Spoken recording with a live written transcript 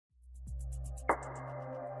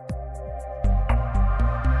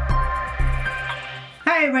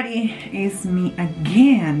Hi everybody, it's me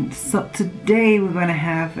again. So today we're gonna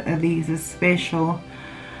have these special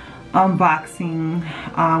unboxing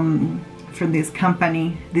from this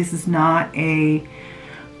company. This is not a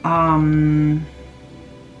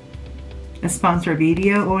sponsored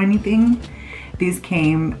video or anything. This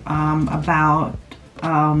came about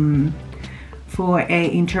for a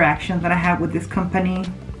interaction that I had with this company,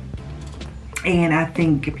 and I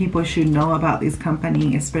think people should know about this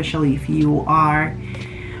company, especially if you are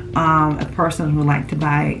a person who like to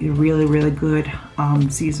buy really good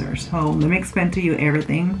scissors. So let me explain to you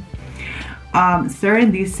everything.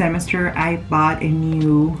 Starting this semester, I bought a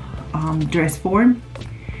new dress form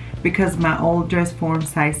because my old dress form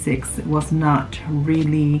size 6 was not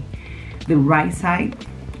really the right size,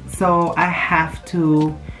 so I have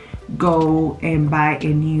to go and buy a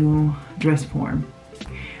new dress form.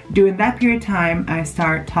 During that period of time, I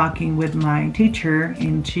started talking with my teacher,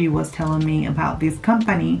 and she was telling me about this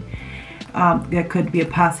company. There could be a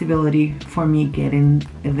possibility for me getting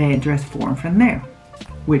the dress form from there,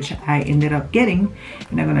 which I ended up getting,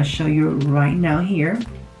 and I'm gonna show you right now here.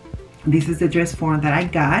 This is the dress form that I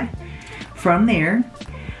got from there.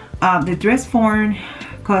 The dress form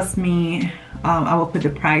cost me, I will put the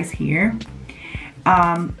price here.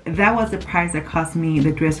 That was the price that cost me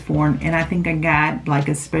the dress form, and I think I got like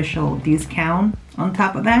a special discount on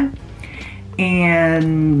top of that.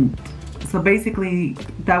 And so basically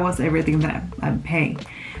that was everything that I paid.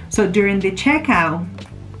 So during the checkout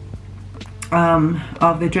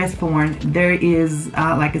of the dress form, there is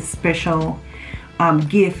like a special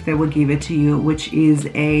gift that will give it to you, which is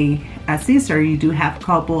a scissor. You do have a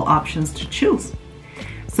couple options to choose.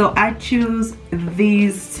 So I choose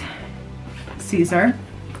these scissor.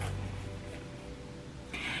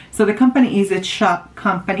 So the company is a shop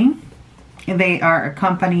company, and they are a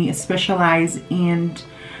company specialized in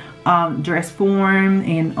dress form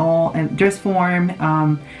and dress form,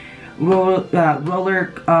 roller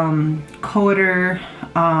coater,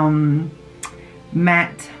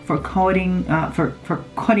 mat for coating, for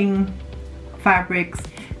cutting fabrics,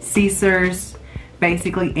 scissors,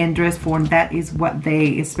 basically in dress form. That is what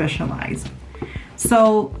they specialize.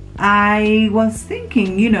 So I was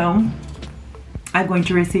thinking, you know, I'm going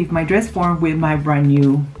to receive my dress form with my brand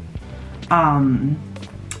new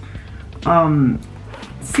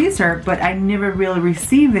scissor, but I never really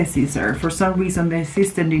received the scissor. For some reason, the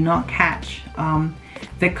system did not catch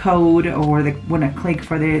the code or when I click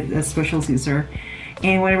for the special scissor.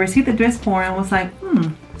 And when I received the dress form, I was like,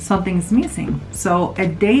 something's missing. So a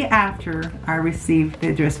day after I received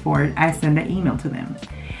the dress form, I sent an email to them.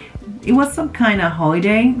 It was some kind of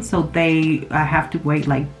holiday, so I have to wait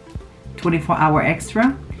like 24-hour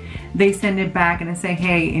extra. They send it back and they say,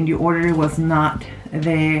 hey, and your order was not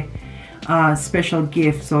the special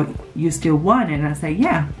gift, so you still want it? And I say,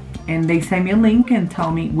 yeah. And they send me a link and tell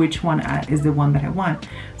me which one is the one that I want.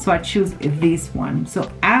 So I choose this one.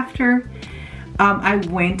 So after I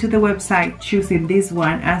went to the website choosing this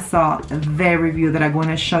one, I saw the review that I'm going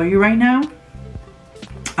to show you right now.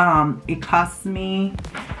 It cost me,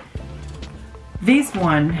 this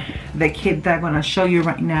one, the kit that I'm going to show you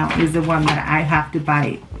right now, is the one that I have to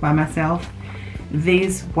buy by myself.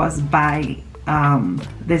 This was by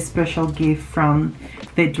the special gift from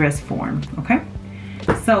the dress form. Okay,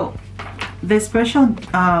 so the special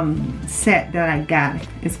set that I got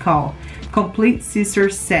is called Complete Scissor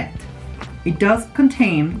Set. It does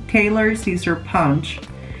contain tailored scissor punch,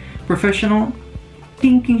 professional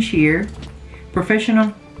pinking shear,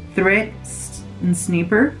 professional thread and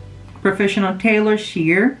snipper, professional tailor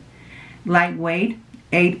shear, lightweight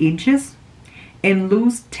 8 inches, and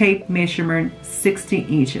loose tape measurement 16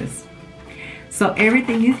 inches. So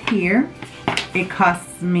everything is here. It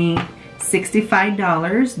costs me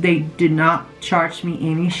 $65. They did not charge me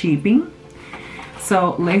any shipping.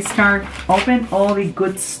 So let's start open all the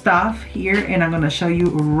good stuff here, and I'm gonna show you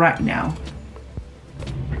right now.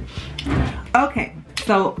 Okay,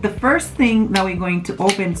 so the first thing that we're going to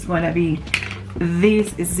open is going to be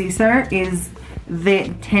this scissor. Is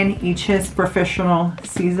the 10 inches professional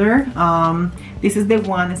scissor. This is the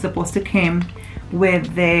one that's supposed to come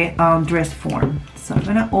with the dress form. So I'm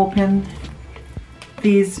gonna open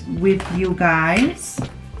this with you guys.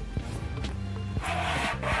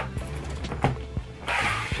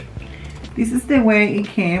 This is the way it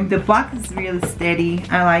came. The box is really steady.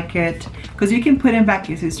 I like it because you can put in back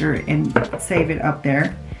your scissor and save it up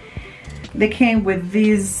there. They came with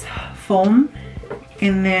this foam,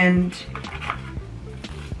 and then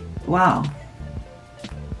wow,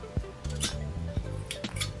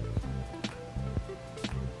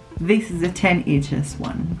 this is a 10 inches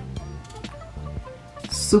one.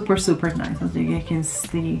 super, super nice. As you can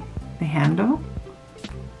see the handle.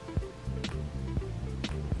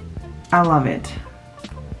 I love it.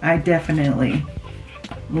 I definitely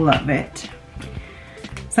love it.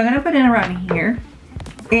 So I'm gonna put it around here.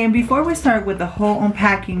 And before we start with the whole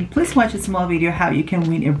unpacking, please watch a small video how you can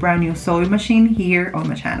win a brand new sewing machine here on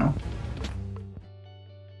my channel.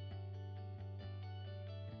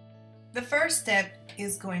 The first step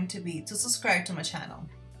is going to be to subscribe to my channel.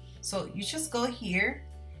 So you just go here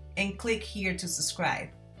and click here to subscribe.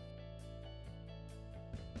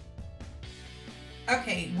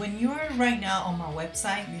 Okay, when you are right now on my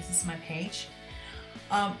website, this is my page.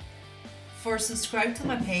 For subscribe to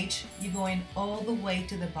my page, you're going all the way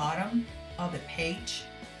to the bottom of the page.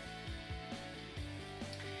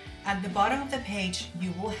 At the bottom of the page,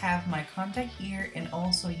 you will have my contact here, and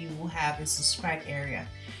also you will have a subscribe area.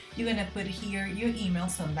 You're gonna put here your email,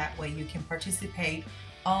 so that way you can participate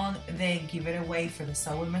on the giveaway for the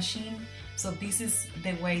sewing machine. So this is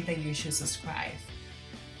the way that you should subscribe.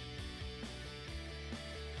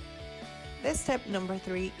 The step number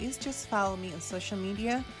 3 is just follow me on social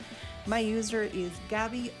media. My user is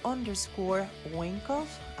Gabby_Winkov.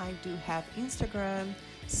 I do have Instagram,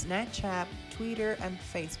 Snapchat, Twitter, and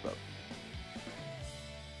Facebook.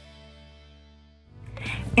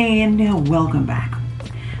 And welcome back.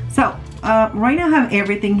 So right now I have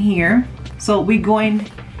everything here. So we're going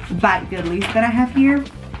by the list that I have here.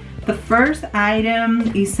 The first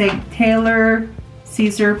item is a tailor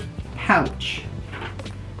scissor pouch,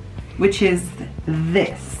 which is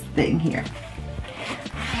this thing here.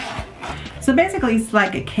 So basically it's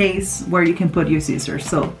like a case where you can put your scissors.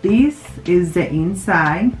 So this is the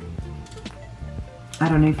inside. I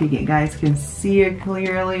don't know if you guys can see it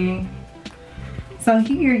clearly. So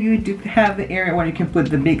here you do have the area where you can put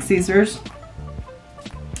the big scissors.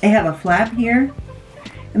 I have a flap here,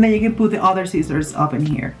 and then you can put the other scissors up in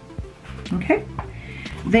here. Okay.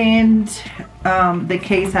 Then the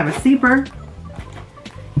case have a zipper,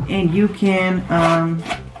 and you can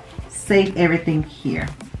save everything here.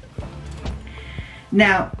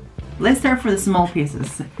 Now, let's start for the small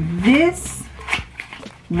pieces. This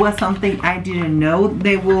was something I didn't know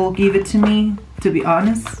they will give it to me, to be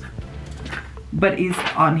honest, but it's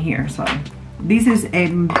on here. So this is a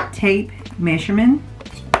tape measurement,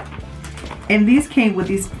 and this came with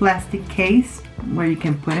this plastic case where you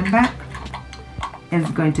can put them back, and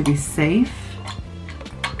it's going to be safe,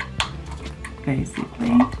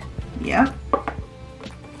 basically. Yep.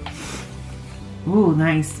 Ooh,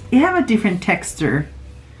 nice. It have a different texture.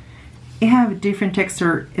 It have a different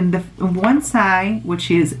texture in the one side, which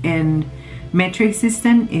is in metric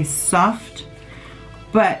system, is soft,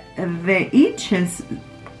 but the edges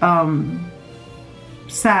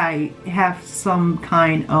side have some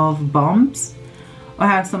kind of bumps or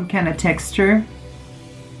have some kind of texture.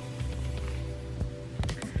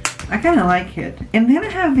 I kind of like it. And then I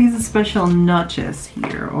have these special notches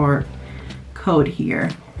here, or code here,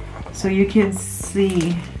 so you can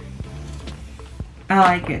see. I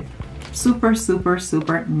like it. Super, super,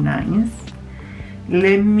 super nice.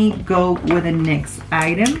 Let me go with the next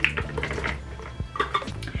item.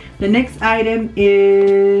 The next item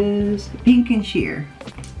is pink and sheer.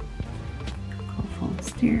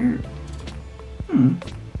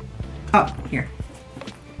 Oh, here.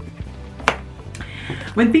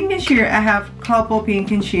 With pink and sheer, I have a couple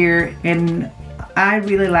pink and sheer, and I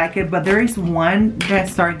really like it, but there is one that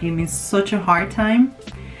started giving me such a hard time.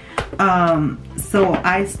 So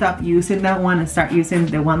I stopped using that one and start using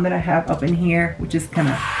the one that I have up in here, which is kind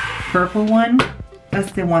of purple one.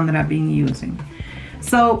 That's the one that I've been using.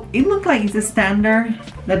 So it looks like it's a standard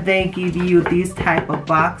that they give you this type of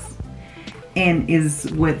box, and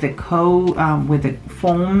is with the code, with the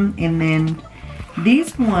foam, and then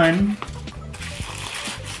this one.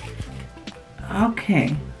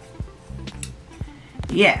 Okay.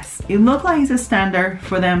 Yes, it looks like it's a standard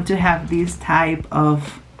for them to have this type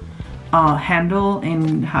of handle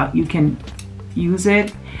and how you can use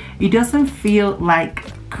it. It doesn't feel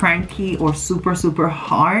like cranky or super, super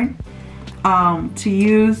hard to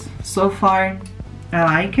use. So far, I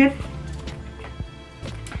like it.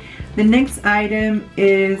 The next item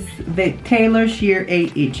is the tailor shear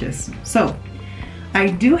 8 inches. So I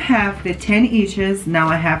do have the 10 inches. Now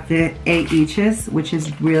I have the 8 inches, which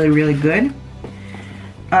is really, really good.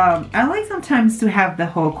 I like sometimes to have the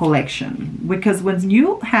whole collection, because when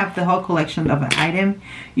you have the whole collection of an item,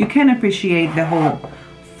 you can appreciate the whole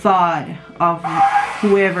thought of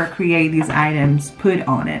whoever create these items put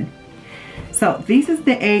on it. So this is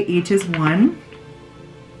the 8 inches one.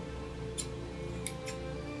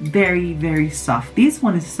 Very, very soft. This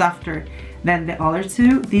one is softer than the other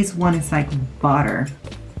two. This one is like butter.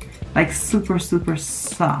 like super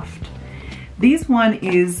soft. This one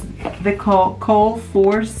is the Cold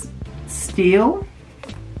Force Steel,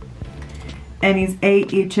 and it's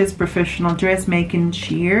 8 inches professional dressmaking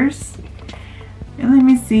shears. And let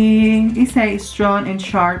me see, it says strong and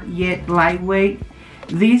sharp yet lightweight.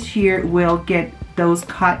 This shear will get those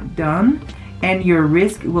cut done, and your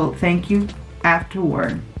wrist will thank you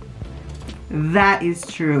afterward. That is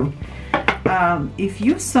true. If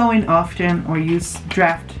you sewing often or you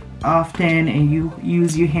draft often and you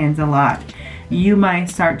use your hands a lot, you might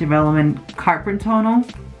start developing carpal tunnel,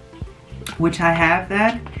 which I have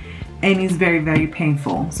that, and it's very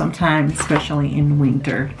painful sometimes, especially in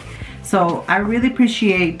winter. So I really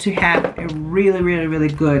appreciate to have a really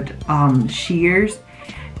good shears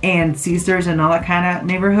and scissors and all that kind of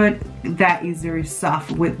neighborhood that is very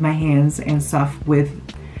soft with my hands and soft with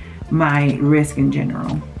my wrist in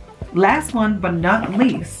general. Last one but not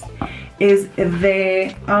least is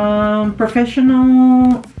the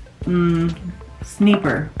professional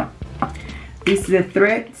snipper. This is a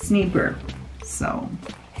thread snipper. So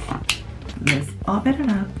let's open it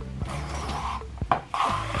up.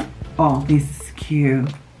 Oh, this is cute.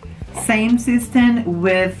 Same system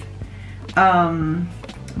with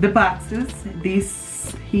the boxes.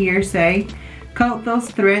 These here say cut those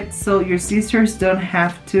threads so your scissors don't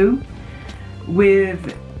have to.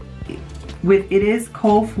 With it is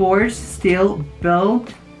Cold Force Steel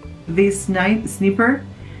built. This snipper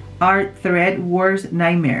are thread worst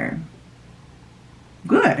nightmare.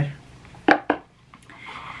 Good.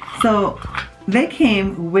 So they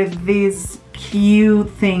came with this cute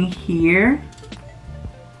thing here.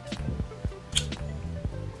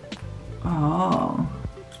 Oh,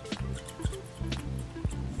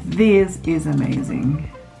 this is amazing.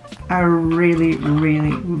 I really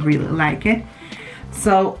like it.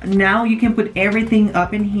 So now you can put everything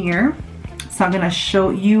up in here. So I'm gonna show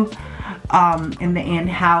you in the end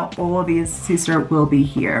how all these scissors will be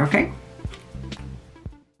here, okay?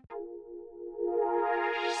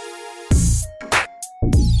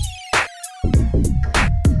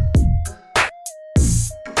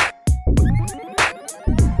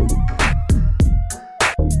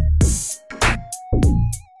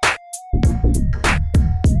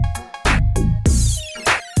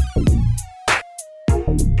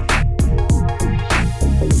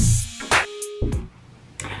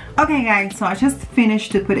 Okay guys, so I just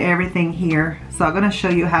finished to put everything here. So I'm gonna show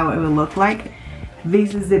you how it will look like.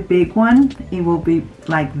 This is the big one. It will be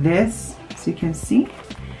like this, so you can see.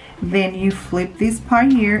 Then you flip this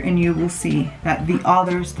part here and you will see that the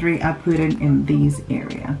others three I put in these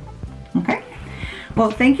area. Okay?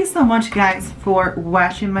 Well, thank you so much guys for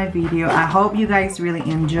watching my video. I hope you guys really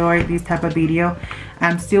enjoyed this type of video.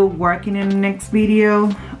 I'm still working in the next video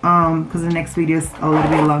because the next video is a little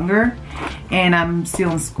bit longer, and I'm still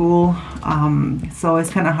in school, so it's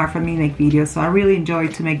kind of hard for me to make videos. So I really enjoy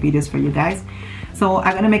to make videos for you guys. So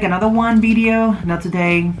I'm gonna make another one video, not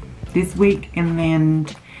today, this week, and then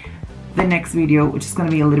the next video, which is gonna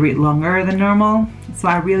be a little bit longer than normal. So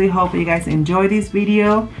I really hope you guys enjoy this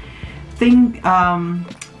video.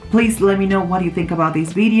 Please let me know what you think about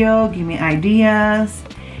this video. Give me ideas,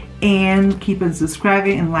 and keep on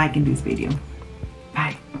subscribing and liking this video.